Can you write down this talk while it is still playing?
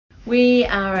We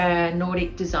are a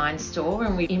Nordic design store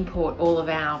and we import all of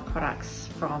our products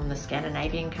from the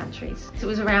Scandinavian countries. So it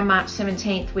was around March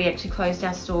 17th we actually closed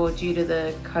our store due to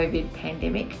the COVID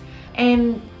pandemic,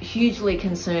 and hugely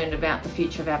concerned about the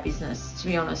future of our business. To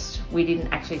be honest, we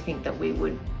didn't actually think that we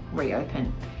would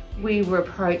reopen. We were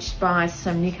approached by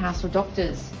some Newcastle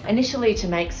doctors initially to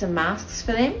make some masks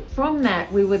for them. From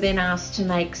that, we were then asked to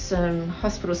make some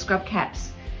hospital scrub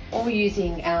caps, all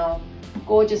using our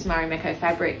gorgeous Marimekko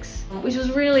fabrics, which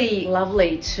was really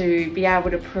lovely to be able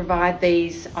to provide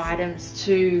these items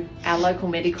to our local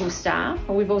medical staff.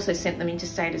 We've also sent them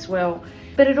interstate as well.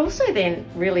 But it also then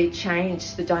really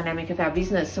changed the dynamic of our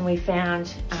business, and we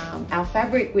found our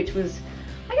fabric, which was,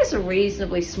 I guess, a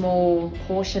reasonably small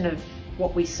portion of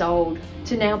what we sold,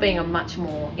 to now being a much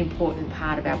more important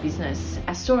part of our business.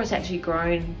 Our store has actually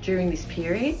grown during this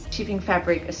period, shipping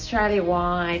fabric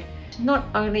Australia-wide. Not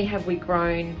only have we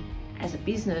grown as a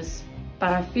business,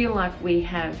 but I feel like we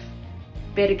have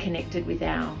better connected with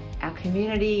our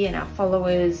community and our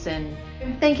followers. And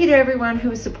thank you to everyone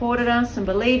who has supported us and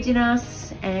believed in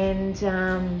us,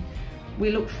 and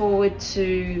we look forward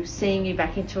to seeing you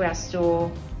back into our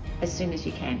store as soon as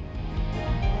you can.